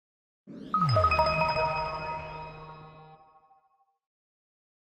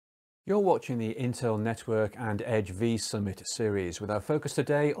You're watching the Intel Network and Edge V Summit series with our focus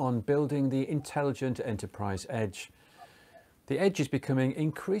today on building the intelligent enterprise edge. The edge is becoming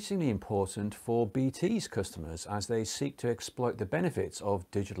increasingly important for BT's customers as they seek to exploit the benefits of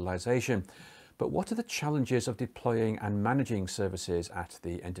digitalization. But what are the challenges of deploying and managing services at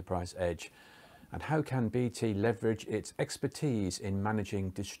the enterprise edge? And how can BT leverage its expertise in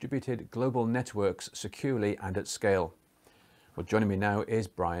managing distributed global networks securely and at scale? Well, joining me now is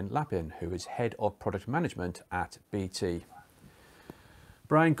Brian Lappin, who is Head of Product Management at BT.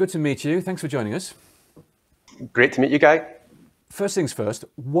 Brian, good to meet you. Thanks for joining us. Great to meet you, Guy. First things first,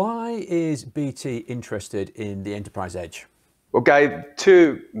 why is BT interested in the enterprise edge? Well, Guy,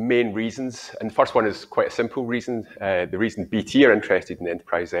 two main reasons. And the first one is quite a simple reason. The reason BT are interested in the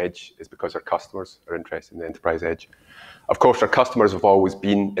enterprise edge is because our customers are interested in the enterprise edge. Of course, our customers have always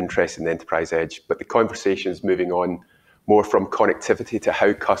been interested in the enterprise edge, but the conversation is moving on more from connectivity to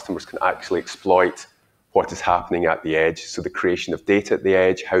how customers can actually exploit what is happening at the edge. So the creation of data at the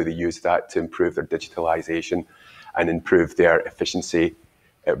edge, how they use that to improve their digitalization and improve their efficiency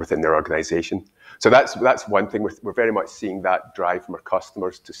within their organization. So that's one thing. We're very much seeing that drive from our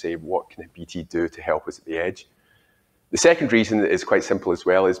customers to say, what can BT do to help us at the edge? The second reason is quite simple as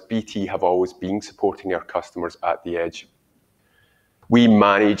well, is BT have always been supporting our customers at the edge. We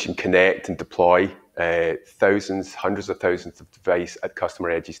manage and connect and deploy thousands, hundreds of thousands of devices at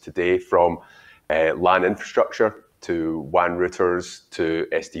customer edges today, from LAN infrastructure to WAN routers to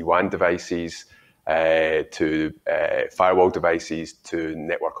SD-WAN devices to firewall devices to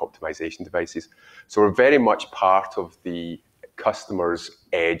network optimization devices. So we're very much part of the customer's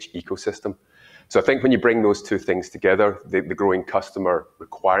edge ecosystem. So I think when you bring those two things together, the growing customer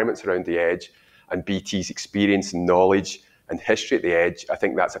requirements around the edge and BT's experience and knowledge and history at the edge, I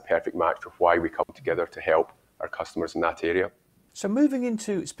think that's a perfect match for why we come together to help our customers in that area. So moving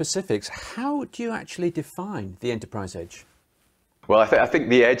into specifics, how do you actually define the enterprise edge? Well, I think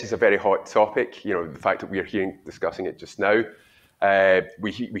the edge is a very hot topic. You know, the fact that we're here discussing it just now.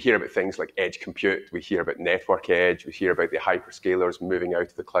 We hear about things like edge compute, we hear about network edge, we hear about the hyperscalers moving out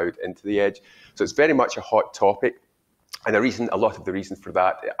of the cloud into the edge. So it's very much a hot topic. And a lot of the reasons for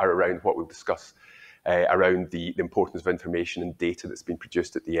that are around what we'll discuss around the importance of information and data that's been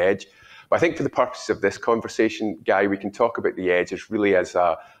produced at the edge. But I think for the purposes of this conversation, Guy, we can talk about the edge as really as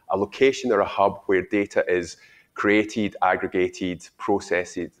a location or a hub where data is created, aggregated,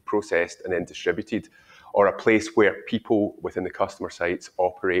 processed, and then distributed, or a place where people within the customer sites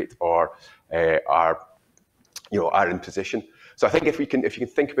operate or are in position. So I think if you can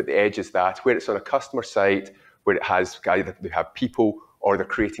think about the edge as that, where it's on a customer site, where it has either they have people or they're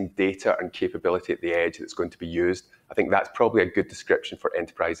creating data and capability at the edge that's going to be used. I think that's probably a good description for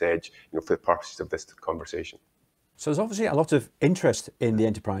enterprise edge, for the purposes of this conversation. So there's obviously a lot of interest in the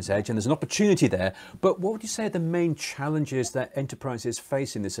enterprise edge and there's an opportunity there, but what would you say are the main challenges that enterprises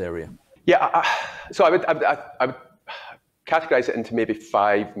face in this area? Yeah, so I would categorize it into maybe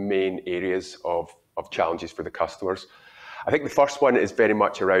 5 main areas of challenges for the customers. I think the first one is very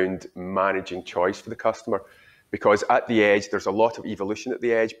much around managing choice for the customer. Because at the edge, there's a lot of evolution at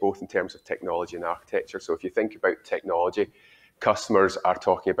the edge, both in terms of technology and architecture. So if you think about technology, customers are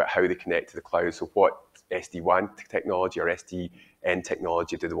talking about how they connect to the cloud. So what SD-WAN technology or SDN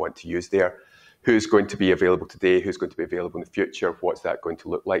technology do they want to use there? Who's going to be available today? Who's going to be available in the future? What's that going to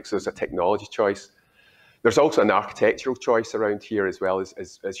look like? So there's a technology choice. There's also an architectural choice around here as well,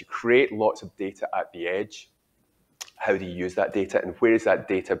 as you create lots of data at the edge. How do you use that data? And where is that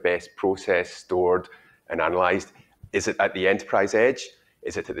data best processed, stored, and analyzed? Is it at the enterprise edge?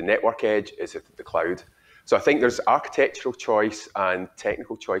 Is it at the network edge? Is it at the cloud? So I think there's architectural choice and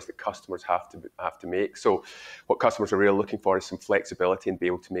technical choice that customers have to make. So what customers are really looking for is some flexibility and be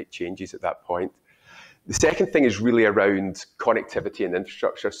able to make changes at that point. The second thing is really around connectivity and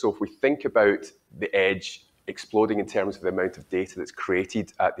infrastructure. So if we think about the edge exploding in terms of the amount of data that's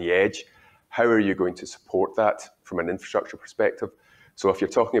created at the edge, how are you going to support that from an infrastructure perspective? So if you're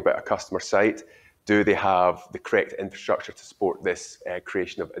talking about a customer site, do they have the correct infrastructure to support this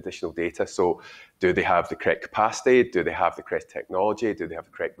creation of additional data? So do they have the correct capacity? Do they have the correct technology? Do they have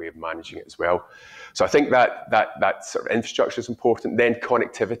the correct way of managing it as well? So I think that sort of infrastructure is important. Then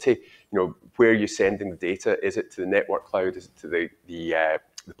connectivity, where are you sending the data? Is it to the network cloud? Is it to the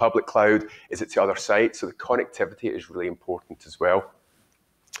public cloud? Is it to other sites? So the connectivity is really important as well.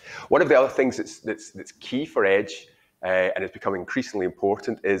 One of the other things that's key for edge and is becoming increasingly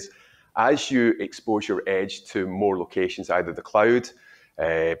important is as you expose your edge to more locations, either the cloud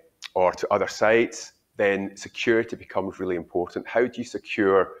or to other sites, then security becomes really important. How do you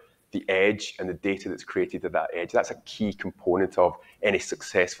secure the edge and the data that's created at that edge. That's a key component of any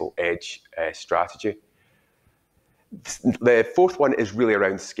successful edge strategy. The fourth one is really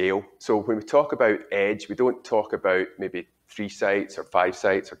around scale. So when we talk about edge, we don't talk about maybe 3 sites or 5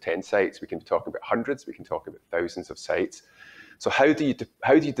 sites or 10 sites. We can talk about hundreds, we can talk about thousands of sites. So how do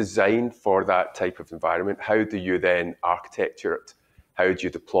you design for that type of environment? How do you then architecture it? How do you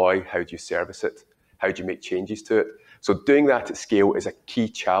deploy? How do you service it? How do you make changes to it? So doing that at scale is a key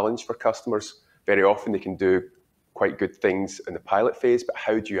challenge for customers. Very often they can do quite good things in the pilot phase, but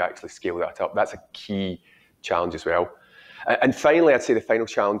how do you actually scale that up? That's a key challenge as well. And finally, I'd say the final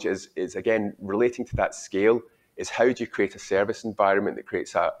challenge is again, relating to that scale, is how do you create a service environment that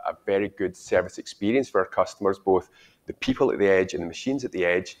creates a very good service experience for our customers, both the people at the edge and the machines at the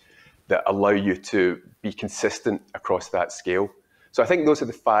edge, that allow you to be consistent across that scale. So I think those are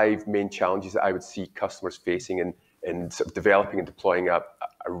the 5 main challenges that I would see customers facing in sort of developing and deploying a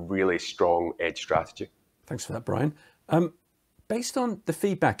really strong edge strategy. Thanks for that, Brian. Based on the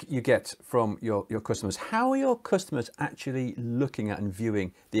feedback you get from your customers, how are your customers actually looking at and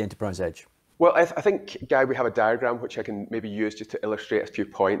viewing the enterprise edge? Well, I think, Guy, we have a diagram which I can maybe use just to illustrate a few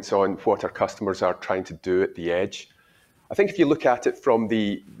points on what our customers are trying to do at the edge. I think if you look at it from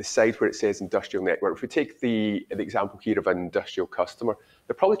the side where it says industrial network, if we take the example here of an industrial customer,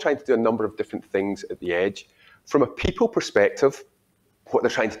 they're probably trying to do a number of different things at the edge. From a people perspective, what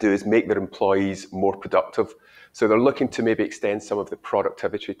they're trying to do is make their employees more productive. So they're looking to maybe extend some of the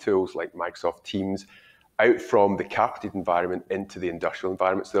productivity tools like Microsoft Teams out from the carpeted environment into the industrial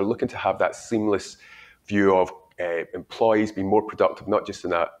environment. So they're looking to have that seamless view of employees being more productive, not just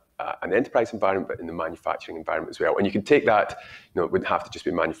in an enterprise environment, but in the manufacturing environment as well. And you can take that, it wouldn't have to just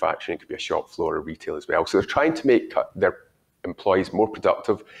be manufacturing, it could be a shop floor or retail as well. So they're trying to make their employees more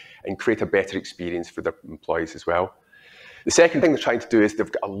productive and create a better experience for their employees as well. The second thing they're trying to do is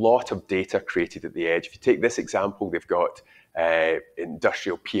they've got a lot of data created at the edge. If you take this example, they've got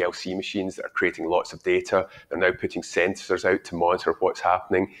industrial PLC machines that are creating lots of data. They're now putting sensors out to monitor what's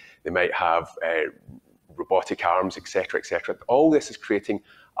happening. They might have robotic arms, etc., etc. All this is creating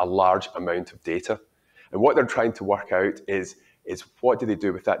a large amount of data. And what they're trying to work out is what do they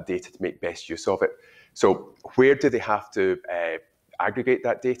do with that data to make best use of it? So where do they have to aggregate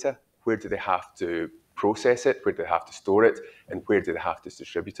that data? Where do they have to process it? Where do they have to store it? And where do they have to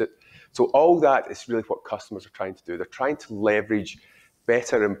distribute it? So all that is really what customers are trying to do. They're trying to leverage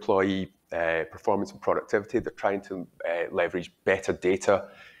better employee performance and productivity. They're trying to leverage better data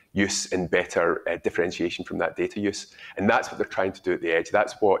use and better differentiation from that data use. And that's what they're trying to do at the edge.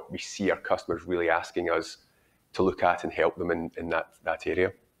 That's what we see our customers really asking us to look at and help them in that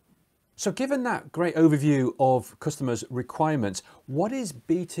area. So given that great overview of customers' requirements, what is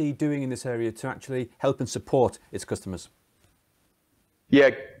BT doing in this area to actually help and support its customers?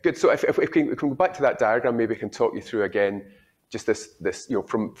 Yeah, good. So if we can go back to that diagram, maybe I can talk you through again just this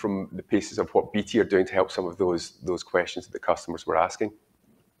from the pieces of what BT are doing to help some of those questions that the customers were asking.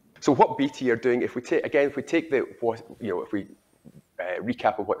 So what BT are doing, if we take recap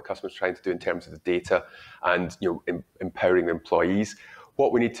of what the customer's trying to do in terms of the data and empowering their employees,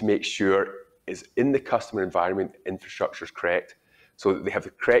 what we need to make sure is in the customer environment, infrastructure is correct, so that they have the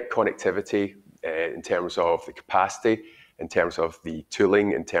correct connectivity in terms of the capacity, in terms of the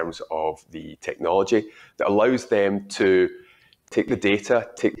tooling, in terms of the technology that allows them to take the data,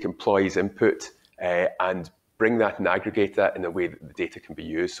 take the employees' input, and bring that and aggregate that in a way that the data can be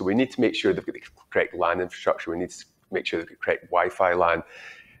used. So we need to make sure they've got the correct LAN infrastructure. We need to make sure they've got the correct Wi-Fi LAN.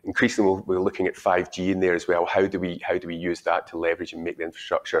 Increasingly, we're looking at 5G in there as well. How do we use that to leverage and make the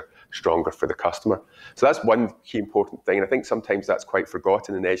infrastructure stronger for the customer? So that's one key important thing. And I think sometimes that's quite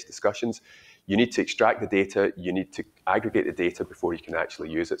forgotten in edge discussions. You need to extract the data. You need to aggregate the data before you can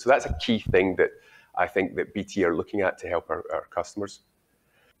actually use it. So that's a key thing that I think that BT are looking at to help our customers.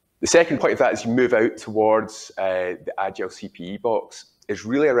 The second point of that, as you move out towards the Agile CPE box, is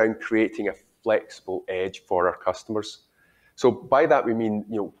really around creating a flexible edge for our customers. So by that we mean,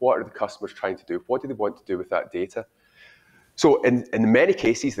 what are the customers trying to do? What do they want to do with that data? So in many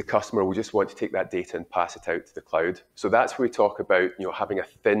cases, the customer will just want to take that data and pass it out to the cloud. So that's where we talk about, having a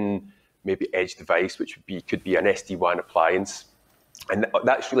thin, maybe edge device, which could be an SD-WAN appliance. And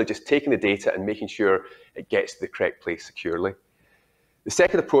that's really just taking the data and making sure it gets to the correct place securely. The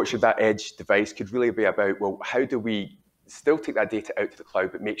second approach of that edge device could really be about, well, how do we still take that data out to the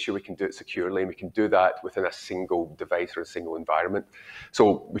cloud, but make sure we can do it securely, and we can do that within a single device or a single environment.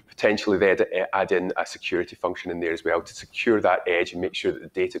 So we potentially then add in a security function in there as well to secure that edge and make sure that the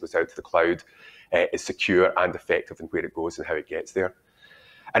data goes out to the cloud is secure and effective in where it goes and how it gets there.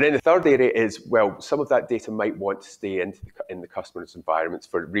 And then the third area is, well, some of that data might want to stay in the customer's environments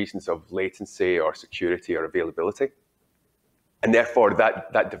for reasons of latency or security or availability. And therefore,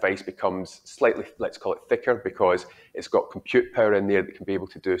 that device becomes slightly, let's call it thicker, because it's got compute power in there that can be able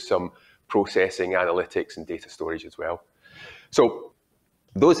to do some processing, analytics, and data storage as well. So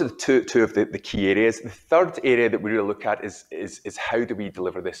those are the two of the key areas. The third area that we really look at is how do we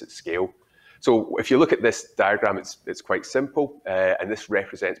deliver this at scale? So if you look at this diagram, it's quite simple, and this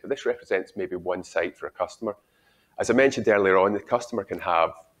represents maybe one site for a customer. As I mentioned earlier on, the customer can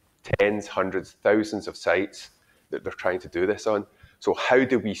have tens, hundreds, thousands of sites that they're trying to do this on. So how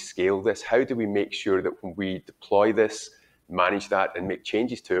do we scale this? How do we make sure that when we deploy this, manage that, and make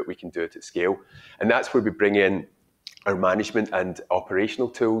changes to it, we can do it at scale? And that's where we bring in our management and operational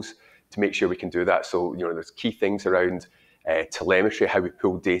tools to make sure we can do that. So, there's key things around telemetry, how we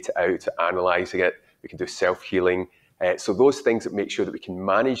pull data out, analysing it. We can do self-healing. So those things that make sure that we can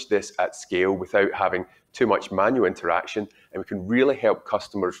manage this at scale without having too much manual interaction, and we can really help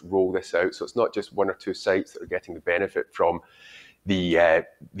customers roll this out. So it's not just one or two sites that are getting the benefit from the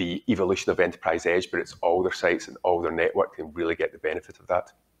evolution of Enterprise Edge, but it's all their sites and all their network can really get the benefit of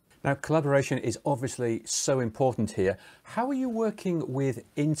that. Now, collaboration is obviously so important here. How are you working with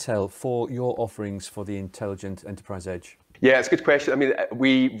Intel for your offerings for the Intelligent Enterprise Edge? Yeah, it's a good question. I mean,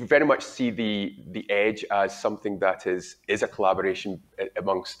 we very much see the Edge as something that is a collaboration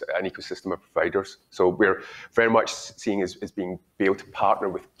amongst an ecosystem of providers. So we're very much seeing as being able to partner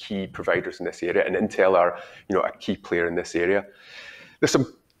with key providers in this area, and Intel are, a key player in this area. There's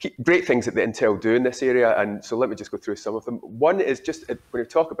some great things that the Intel do in this area, and so let me just go through some of them. One is just when we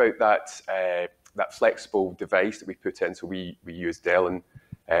talk about that flexible device that we put in, so we use Dell in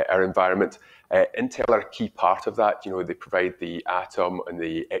our environment. Intel are a key part of that. They provide the Atom and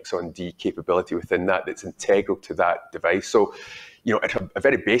the Exxon D capability within that's integral to that device. So, at a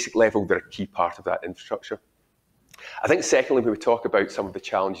very basic level, they're a key part of that infrastructure. I think secondly, when we talk about some of the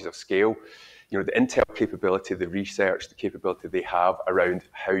challenges of scale, the Intel capability, the research, the capability they have around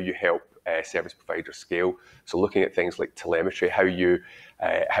how you help service providers scale. So looking at things like telemetry, how you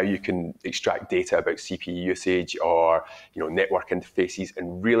can extract data about CPU usage or network interfaces,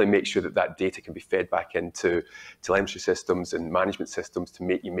 and really make sure that data can be fed back into telemetry systems and management systems to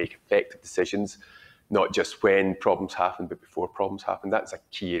make effective decisions, not just when problems happen, but before problems happen. That's a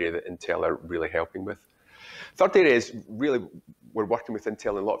key area that Intel are really helping with. Third area is really we're working with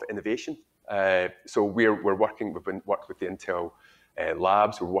Intel in a lot of innovation. So we've worked with the Intel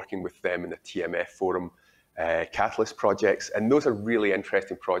labs. We're working with them in the TMF forum Catalyst projects, and those are really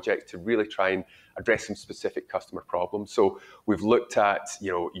interesting projects to really try and address some specific customer problems. So we've looked at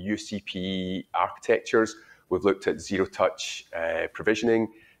UCP architectures, we've looked at zero-touch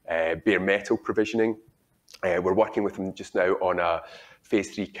provisioning, bare metal provisioning. We're working with them just now on a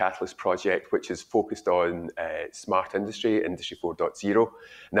Phase 3 Catalyst project, which is focused on smart industry, Industry 4.0. And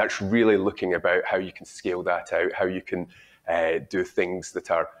that's really looking about how you can scale that out, how you can do things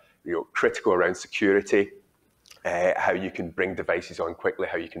that are critical around security, how you can bring devices on quickly,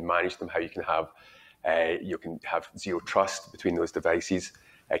 how you can manage them, how you can have zero trust between those devices,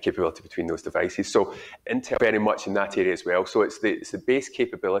 capability between those devices. So Intel very much in that area as well. So it's the base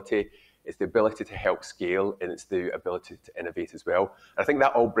capability, it's the ability to help scale, and it's the ability to innovate as well. And I think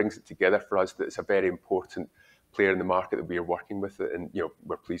that all brings it together for us, that it's a very important player in the market that we are working with, and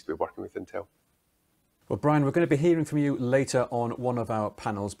we're pleased to be working with Intel. Well, Brian, we're going to be hearing from you later on one of our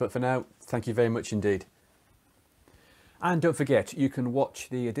panels, but for now, thank you very much indeed. And don't forget, you can watch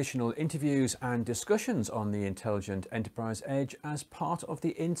the additional interviews and discussions on the Intelligent Enterprise Edge as part of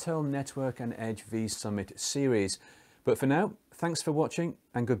the Intel Network and Edge V Summit series. But for now, thanks for watching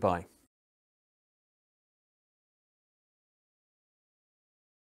and goodbye.